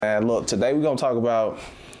And look, today we're going to talk about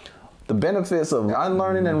the benefits of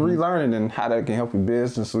unlearning and relearning and how that can help your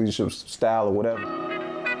business, leadership style, or whatever.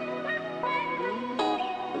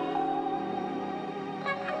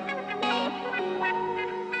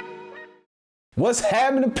 What's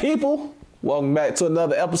happening, people? Welcome back to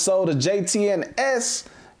another episode of JTNS.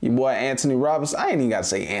 Your boy Anthony Roberts. I ain't even got to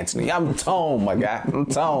say Anthony. I'm Tone, my guy. I'm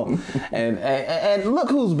Tone. And look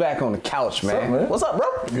who's back on the couch, man. What's up, bro?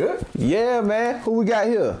 Good. Yeah, man. Who we got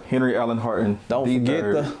here? Henry Allen Harton. Don't forget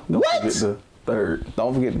the third.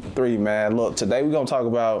 Don't forget the three, man. Look, today we're going to talk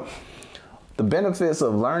about the benefits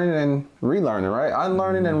of learning and relearning, right?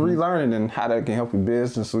 Unlearning and relearning and how that can help your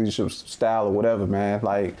business, leadership style, or whatever, man.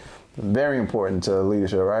 Like, very important to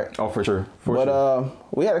leadership, right? Oh, for sure. But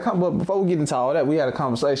we had but before we get into all that, we had a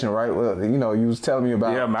conversation, right? Well, you know, you was telling me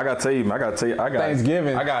about. Yeah, man, I gotta tell you,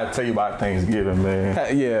 Thanksgiving. I gotta tell you about Thanksgiving,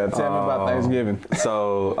 man. Yeah, tell me about Thanksgiving.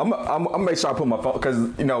 So I'm gonna make sure I put my phone, because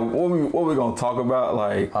you know what we're gonna talk about,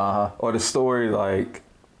 like, or the story, like,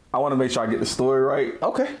 I want to make sure I get the story right.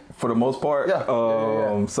 Okay. For the most part. Yeah.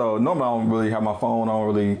 So normally I don't really have my phone. I don't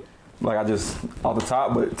really. Like, I just off the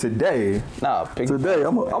top, but today I'm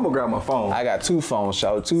gonna grab my phone. I got two phones,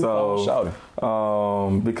 shouted.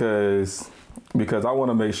 Because I want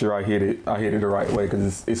to make sure I hit it the right way,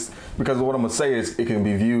 because it's because what I'm gonna say is it can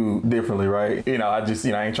be viewed differently, right? You know, I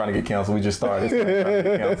ain't trying to get canceled. We just started, trying to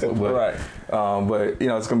get canceled, but right. But you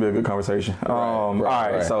know, it's gonna be a good conversation. All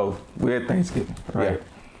right. So we had Thanksgiving, right?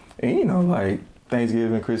 Yeah. And you know, like,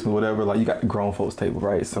 Thanksgiving, Christmas, whatever, like, you got the grown folks table,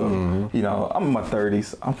 right? So, you know, I'm in my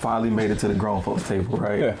 30s. I'm finally made it to the grown folks table,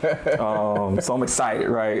 right? So I'm excited,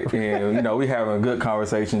 right? And, you know, we having a good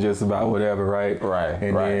conversation just about whatever, right? Right.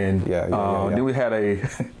 And then, then we had a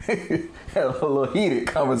little heated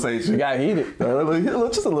conversation. You got heated.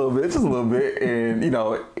 Just a little bit. And, you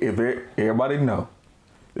know, everybody know,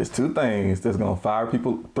 there's two things that's going to fire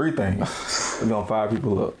people, three things that's going to fire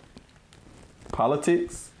people up.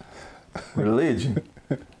 Politics, religion,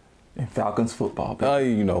 and Falcons football, baby. Oh,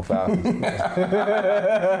 you know Falcons.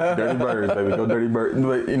 Dirty Birds, baby. Go Dirty Birds.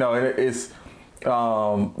 But, you know, it's, in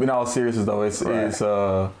all seriousness, though, it's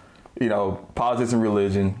you know, politics and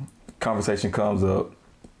religion, conversation comes up.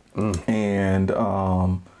 And,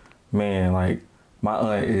 man, like, my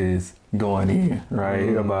aunt is going in,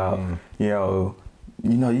 right, about, y'all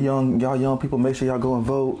young people, make sure y'all go and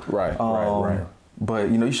vote. Right.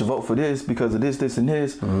 But, you know, you should vote for this because of this, and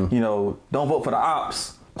this. You know, don't vote for the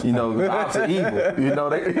ops. You know, the ops are evil. You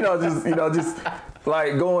know, just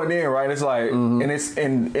like going in, right? It's like, and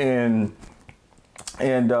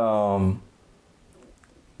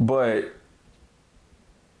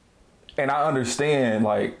I understand,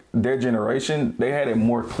 like, their generation, they had it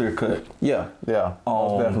more clear cut. Yeah,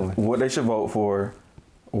 definitely. What they should vote for,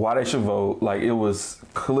 why they should vote. Like, it was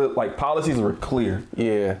clear, like, policies were clear.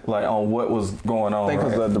 Yeah. Like, on what was going on. I think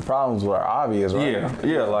because the problems were obvious, right?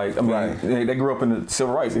 Yeah. Like, I mean, they grew up in the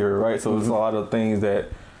civil rights era, right? So there's a lot of things that,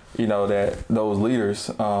 you know, that those leaders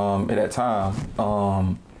at that time,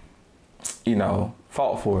 you know,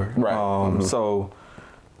 fought for. Right. So,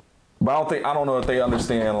 but I don't know if they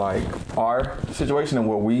understand, like, our situation and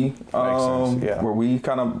where we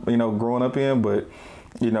kind of, you know, growing up in, but.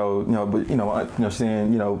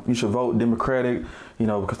 Saying, you know, you should vote Democratic, you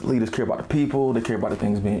know, because the leaders care about the people, they care about the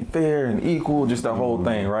things being fair and equal, just the whole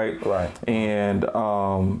thing, right? Right. And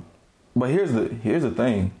but here's the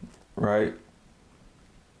thing, right?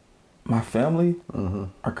 My family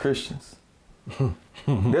are Christians.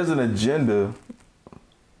 There's an agenda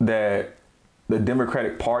that the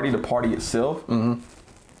Democratic Party, the party itself,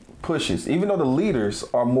 pushes, even though the leaders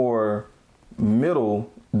are more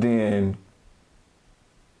middle than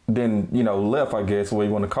you know, left, I guess, what you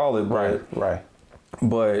want to call it. But, right.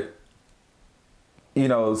 But, you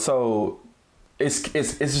know, so it's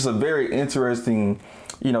just a very interesting,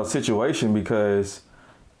 you know, situation, because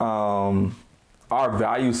our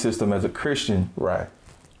value system as a Christian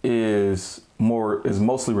is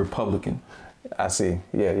mostly Republican. I see.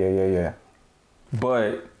 Yeah.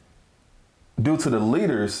 But due to the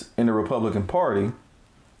leaders in the Republican Party,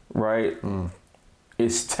 right,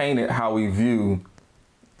 it's tainted how we view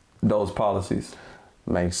those policies.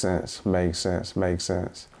 Makes sense.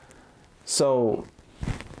 So,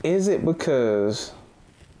 is it because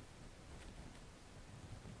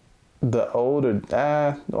the older,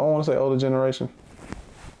 I don't want to say older generation,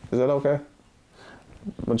 is that okay?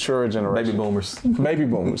 Mature generation. Baby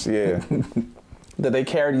boomers, yeah. That they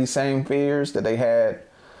carry these same fears that they had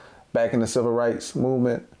back in the civil rights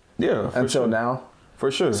movement? Yeah. Until now? For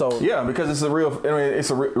sure. So yeah, because it's a real, it's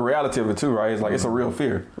a reality of it too, right? It's like, it's a real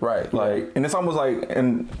fear. Right. Like, and it's almost like,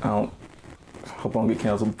 and hope I don't get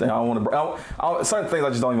canceled. I don't want to. Certain things I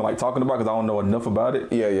just don't even like talking about because I don't know enough about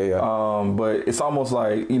it. Yeah. But it's almost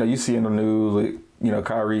like, you see in the news, like,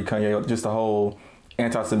 Kyrie, Kanye, just the whole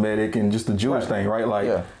anti-Semitic and just the Jewish thing, right?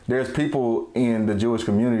 Like, there's people in the Jewish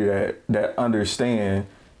community that understand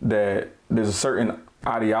that there's a certain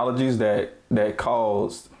ideologies that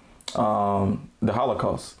caused the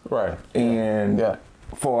Holocaust, right? And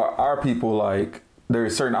for our people, like,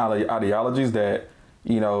 there's certain ideologies that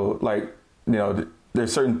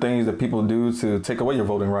there's certain things that people do to take away your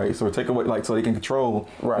voting rights or take away, like, so they can control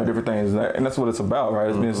different things, and that's what it's about,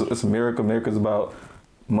 right? It's America. America's about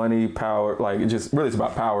money, power, like it's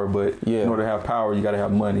about power, but in order to have power, you got to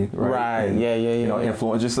have money, right? And,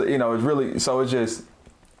 influence. Just it's really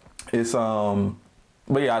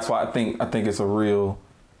but yeah, that's why I think it's a real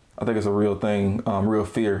thing, real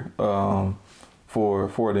fear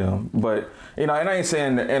for them. But and I ain't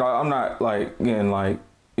saying that, I'm not like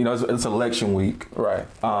it's election week, right?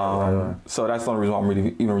 So that's the only reason why I'm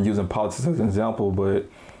really even using politics as an example, but.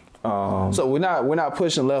 So we're not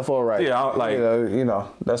pushing left or right. Yeah,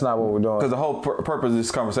 that's not what we're doing. Because the whole purpose of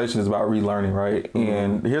this conversation is about relearning, right? Mm-hmm.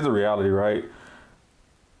 And here's the reality, right?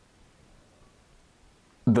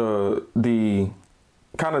 The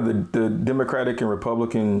kind of the Democratic and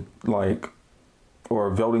Republican, like,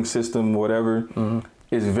 or voting system, whatever,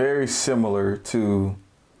 is very similar to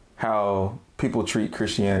how people treat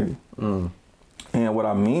Christianity. And what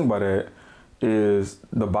I mean by that is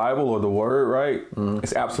the Bible or the Word, right?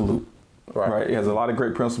 It's absolute, right? It has a lot of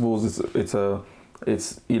great principles. It's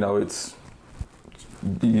you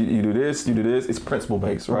do this. It's principle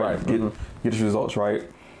based, right? Get your results, right?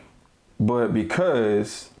 But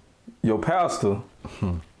because your pastor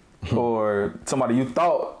or somebody you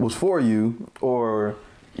thought was for you, or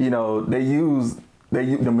they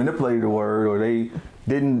manipulated the Word, or they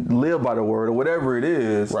didn't live by the Word, or whatever it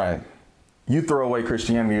is, right? You throw away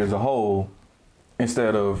Christianity as a whole,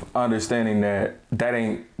 instead of understanding that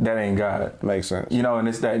ain't God. Makes sense. And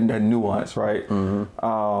it's that nuance, right? So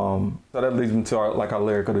that leads me to our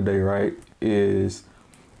lyric of the day, right? Is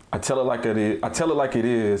I tell it like it is,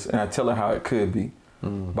 and I tell it how it could be,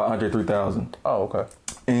 by Andre 3000. Oh, okay.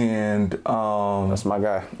 And that's my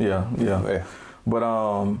guy. Yeah. But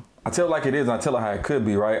I tell it like it is, and I tell it how it could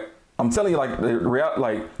be, right? I'm telling you, like,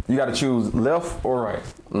 you got to choose left or right,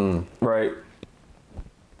 right?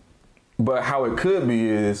 But how it could be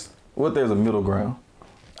is, what there's a middle ground.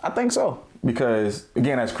 I think so. Because,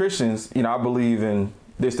 again, as Christians, I believe in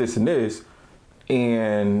this, and this.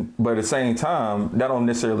 But at the same time, that don't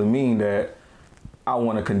necessarily mean that I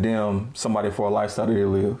want to condemn somebody for a lifestyle that they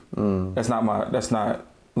live. That's not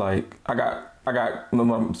like, I got a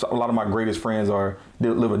lot of my greatest friends they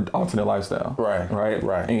live an alternate lifestyle. Right.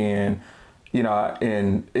 And,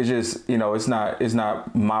 and it's just, it's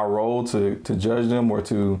not my role to judge them or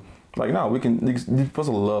to, like, no, you're supposed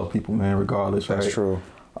to love people, man, regardless. That's right? True.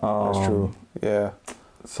 That's true. Yeah.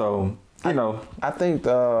 So, I think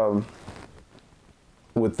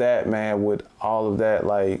with that, man, with all of that,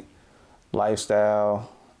 like, lifestyle,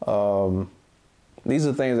 these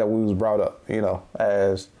are things that we was brought up,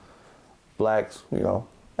 as Blacks,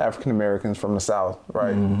 African Americans from the South,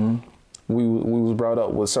 right? We was brought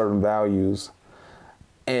up with certain values,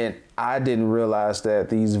 and I didn't realize that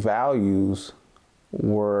these values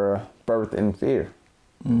were birthed in fear.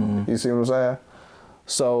 You see what I'm saying?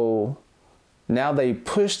 So now they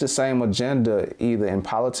push the same agenda either in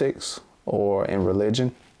politics or in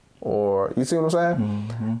religion, or you see what I'm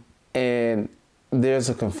saying? And there's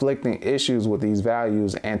a conflicting issues with these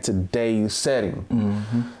values and today's setting.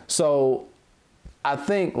 So I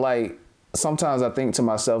think, like, sometimes I think to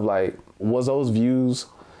myself, like, was those views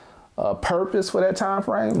purpose for that time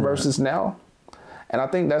frame versus now? And I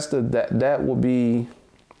think that's that would be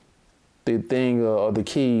the thing or the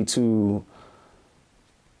key to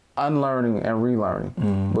unlearning and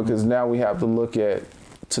relearning. Because now we have to look at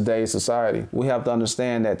today's society. We have to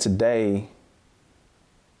understand that today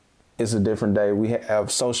is a different day. We have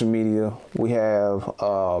social media. We have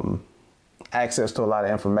access to a lot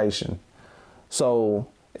of information. So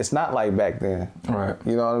it's not like back then. Right.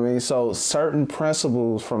 You know what I mean? So certain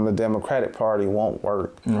principles from the Democratic Party won't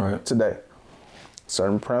work today.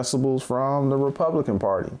 Certain principles from the Republican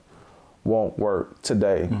Party won't work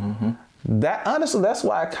today. That, honestly, that's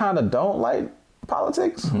why I kind of don't like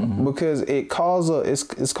politics, because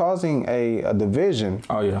it's causing a division.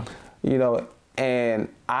 Oh yeah. And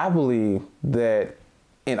I believe that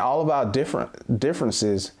in all of our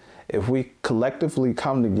differences, if we collectively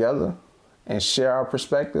come together and share our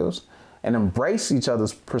perspectives and embrace each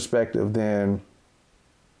other's perspective, then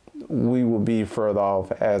we will be further off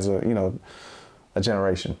as a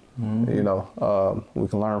generation. You know, we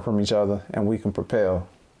can learn from each other and we can propel.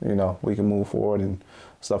 You know, we can move forward and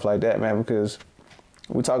stuff like that, man, because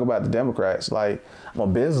we talk about the Democrats. Like, I'm a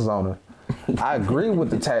business owner. I agree with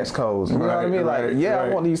the tax codes. You know what I mean? Like, I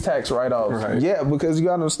want these tax write-offs. Right. Yeah, because you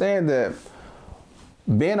got to understand that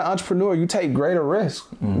being an entrepreneur, you take greater risk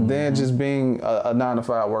than just being a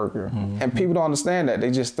 9-to-5 worker. And people don't understand that. They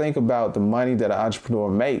just think about the money that an entrepreneur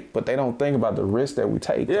make, but they don't think about the risk that we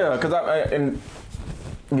take. Yeah, because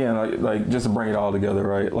again, like just to bring it all together,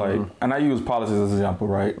 right? Like, and I use politics as an example,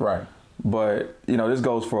 right? Right. But, you know, this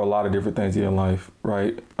goes for a lot of different things in life,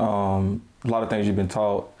 right? A lot of things you've been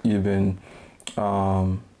taught, you've been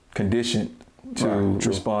conditioned to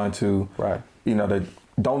respond to. Right. You know, that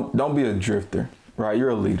don't be a drifter, right?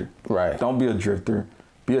 You're a leader. Right. Don't be a drifter.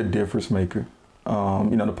 Be a difference maker. You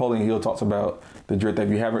know, Napoleon Hill talks about the drift. If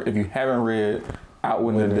you haven't read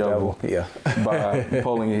Outwitting the Devil, by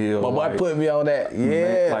Napoleon Hill. My boy put me on that.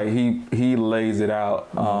 Yeah. Like he lays it out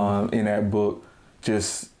in that book,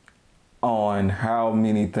 just on how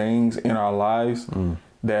many things in our lives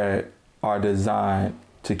that are designed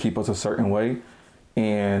to keep us a certain way.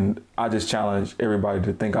 And I just challenge everybody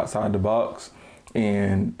to think outside the box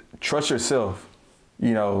and trust yourself.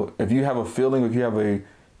 You know, if you have a feeling, if you have a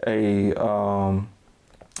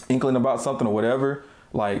inkling about something or whatever,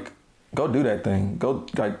 like, go do that thing. Go,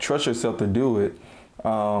 like, trust yourself to do it.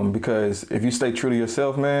 Because if you stay true to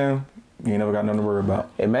yourself, man, you ain't never got nothing to worry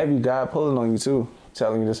about. And maybe God pulling on you too,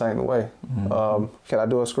 telling you this ain't the way. Can I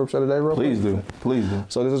do a scripture today, real quick? Please do.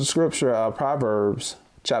 So there's a scripture, Proverbs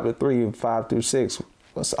chapter 3, 5-6.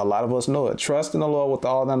 A lot of us know it. Trust in the Lord with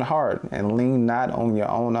all thine heart and lean not on your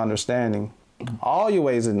own understanding. All your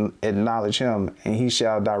ways acknowledge him and he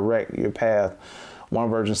shall direct your path. One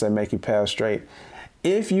version say make your path straight.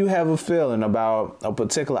 If you have a feeling about a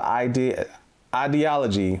particular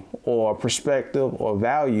ideology or perspective or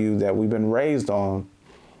value that we've been raised on,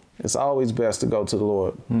 it's always best to go to the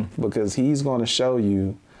Lord because he's going to show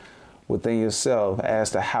you within yourself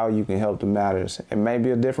as to how you can help the matters. It may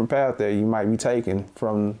be a different path that you might be taking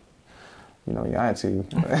from, you know, your auntie.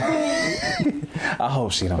 I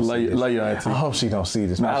hope she don't see this. Love your auntie. I hope she don't see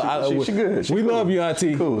this. She good. We love you,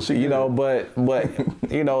 auntie. Cool. You know, but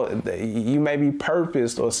you know, you may be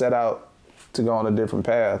purposed or set out to go on a different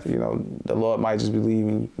path. You know, the Lord might just be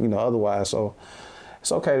leaving, you know, otherwise. So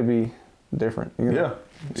it's okay to be different. You know? Yeah.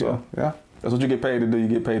 So, yeah. That's what you get paid to do. You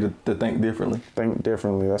get paid to think differently. Think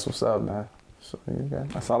differently. That's what's up, man. So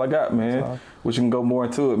that's all I got, man. Wish you can go more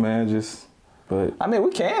into it, man. But I mean,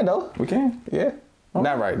 we can though. We can. Yeah. Okay.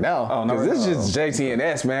 Not right now. Oh, no. This is just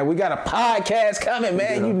JTNS, man. We got a podcast coming,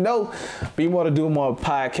 man. Yeah. You know, we want to do more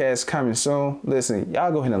podcasts coming soon. Listen, y'all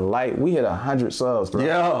go ahead and like. We hit 100 subs, bro.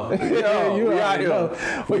 Yo, you we out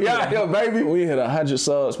here. We out here, baby. We hit 100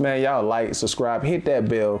 subs, man. Y'all like, subscribe, hit that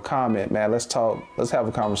bell, comment, man. Let's talk. Let's have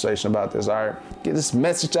a conversation about this. All right. Get this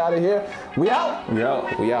message out of here. We out. We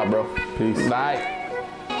out. We out, bro. Peace. Bye.